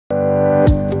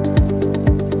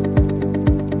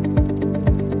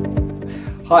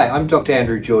Hi, I'm Dr.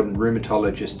 Andrew Jordan,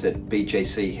 Rheumatologist at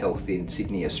BJC Health in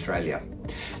Sydney, Australia.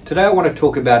 Today I want to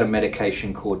talk about a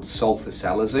medication called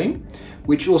Sulfasalazine,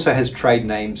 which also has trade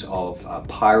names of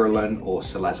Pyralin or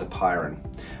Sulfazaline,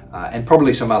 and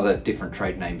probably some other different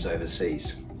trade names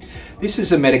overseas. This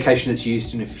is a medication that's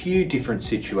used in a few different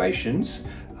situations.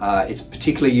 It's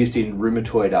particularly used in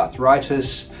rheumatoid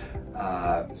arthritis,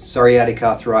 psoriatic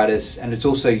arthritis, and it's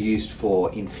also used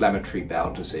for inflammatory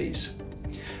bowel disease.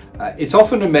 It's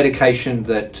often a medication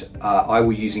that I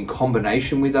will use in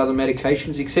combination with other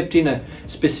medications, except in a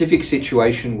specific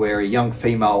situation where a young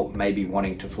female may be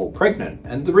wanting to fall pregnant.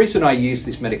 And the reason I use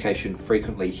this medication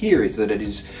frequently here is that it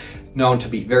is known to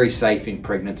be very safe in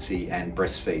pregnancy and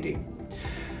breastfeeding.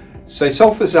 So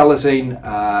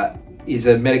sulfasalazine is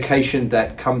a medication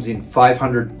that comes in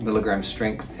 500 milligram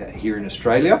strength here in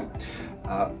Australia.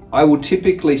 I will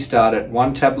typically start at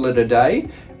 1 tablet a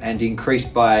day and increase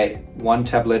by 1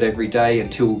 tablet every day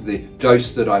until the dose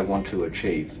that I want to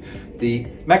achieve. The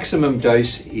maximum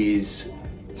dose is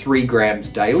 3 grams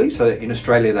daily, so in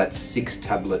Australia that's 6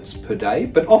 tablets per day,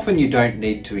 but often you don't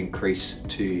need to increase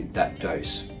to that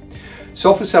dose.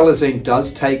 Sulfasalazine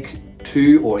does take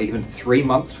 2 or even 3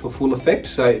 months for full effect,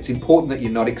 so it's important that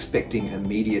you're not expecting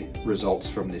immediate results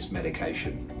from this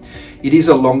medication. It is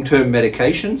a long-term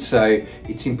medication, so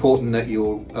it's important that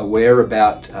you're aware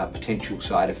about potential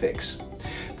side effects.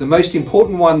 The most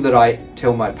important one that I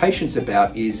tell my patients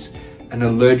about is an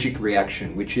allergic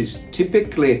reaction, which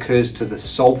typically occurs to the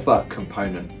sulfur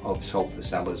component of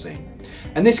sulfasalazine.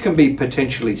 And this can be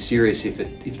potentially serious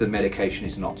if the medication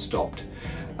is not stopped.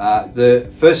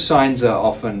 The first signs are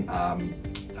often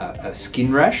a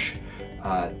skin rash,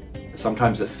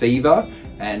 sometimes a fever,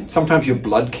 and sometimes your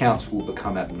blood counts will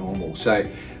become abnormal. So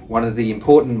one of the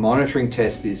important monitoring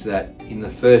tests is that in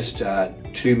the first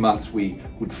 2 months we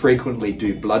would frequently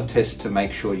do blood tests to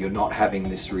make sure you're not having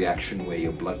this reaction where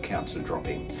your blood counts are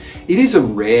dropping. It is a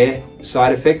rare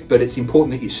side effect, but it's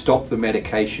important that you stop the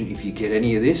medication if you get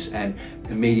any of this and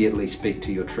immediately speak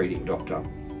to your treating doctor.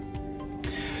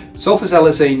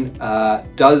 Sulfasalazine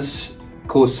does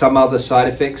cause some other side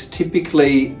effects.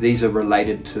 Typically these are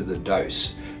related to the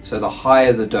dose. So the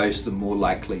higher the dose, the more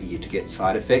likely you to get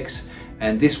side effects.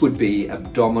 And this would be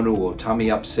abdominal or tummy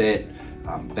upset,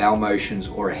 bowel motions,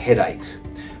 or a headache.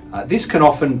 This can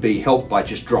often be helped by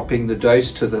just dropping the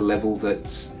dose to the level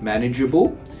that's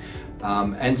manageable.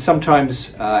 And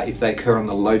sometimes if they occur on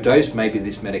the low dose, maybe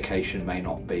this medication may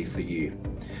not be for you.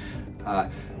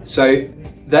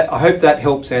 I hope that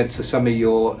helps answer some of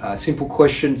your simple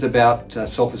questions about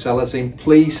sulfasalazine.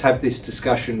 Please have this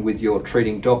discussion with your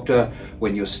treating doctor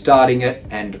when you're starting it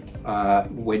and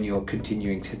when you're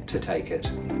continuing to take it.